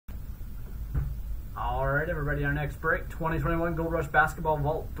Alright, everybody, our next break, 2021 Gold Rush Basketball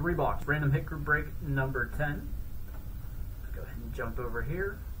Vault 3-box, random hit group break number 10. Let's go ahead and jump over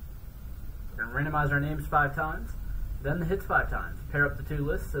here. We're going to randomize our names 5 times, then the hits 5 times. Pair up the 2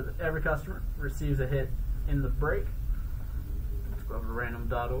 lists so that every customer receives a hit in the break. Let's go over to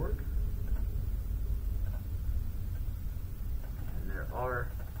random.org. And there are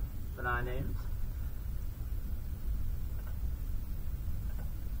the 9 names.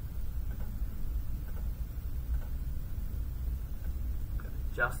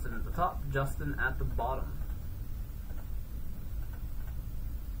 Justin at the top, Justin at the bottom.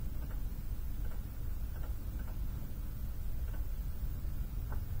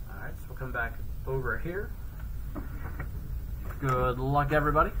 Alright, so we'll come back over here. Good luck,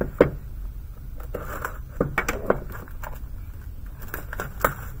 everybody.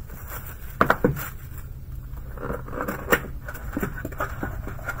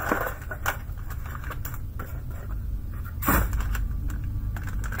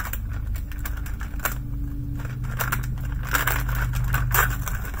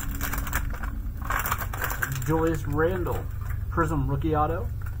 Julius Randle, Prism Rookie Auto,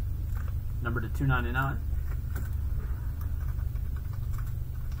 numbered to 299.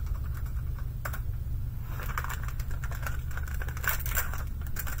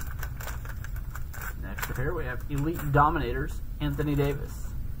 Next up here we have Elite Dominators, Anthony Davis,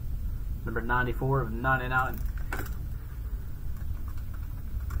 number 94 of 99.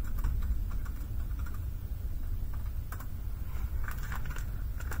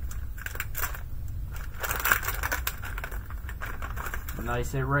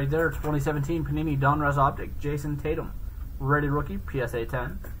 Nice hit right there. 2017 Panini Donruss Optic, Jason Tatum, Ready Rookie, PSA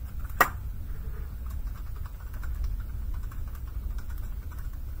 10.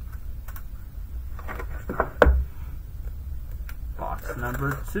 Box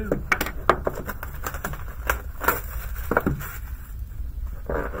number 2.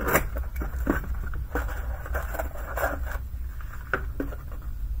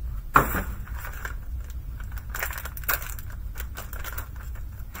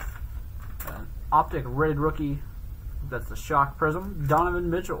 Optic Rated Rookie, that's the Shock Prism, Donovan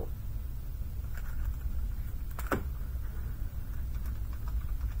Mitchell.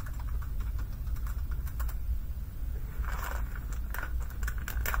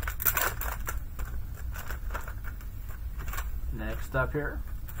 Next up here,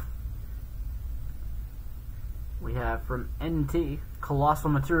 we have from NT, Colossal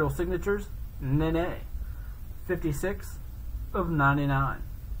Material Signatures, Nene, 56 of 99.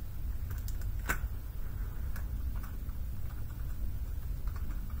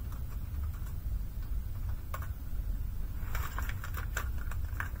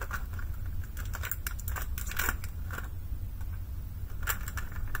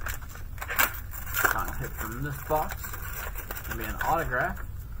 Hit from this box. It's going to be an autograph.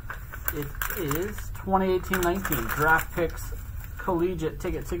 It is 2018-19 Draft Picks Collegiate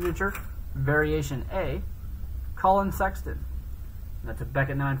Ticket Signature Variation A, Colin Sexton. That's a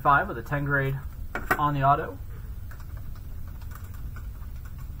Beckett 9.5 with a 10 grade on the auto.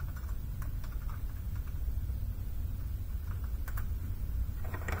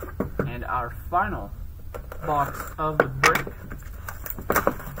 And our final box of the break.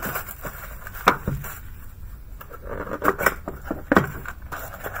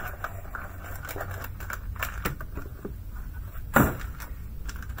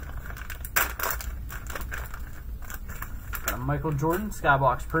 Michael Jordan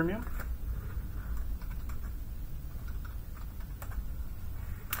Skybox Premium.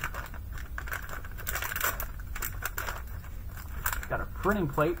 Got a printing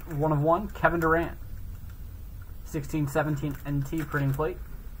plate, 1 of 1, Kevin Durant. 16-17 NT printing plate.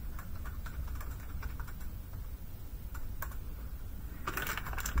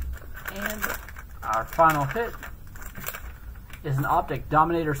 And our final hit is an Optic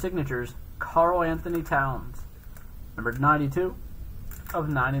Dominator Signatures, Karl Anthony Towns. Number 92 of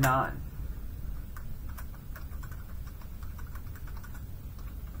 99.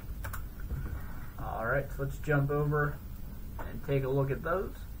 Alright, so let's jump over and take a look at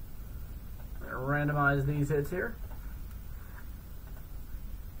those. I'm going to randomize these hits here.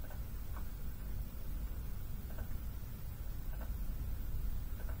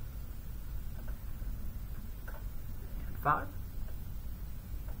 And 5.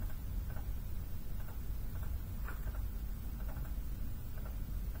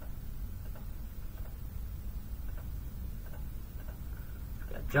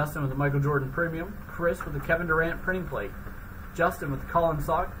 Justin with the Michael Jordan Premium, Chris with the Kevin Durant printing plate, Justin with the Colin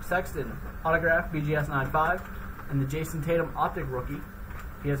Sexton autograph BGS 9.5, and the Jason Tatum Optic Rookie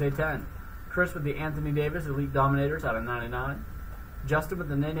PSA 10. Chris with the Anthony Davis Elite Dominators out of 99. Justin with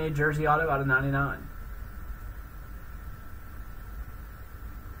the Nene Jersey Auto out of 99.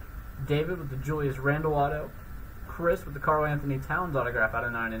 David with the Julius Randle Auto. Chris with the Karl Anthony Towns autograph out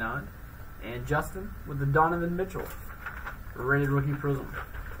of 99. And Justin with the Donovan Mitchell Rated Rookie Prism.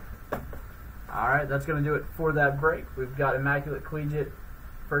 Alright, that's going to do it for that break. We've got Immaculate Collegiate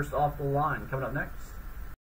first off the line coming up next.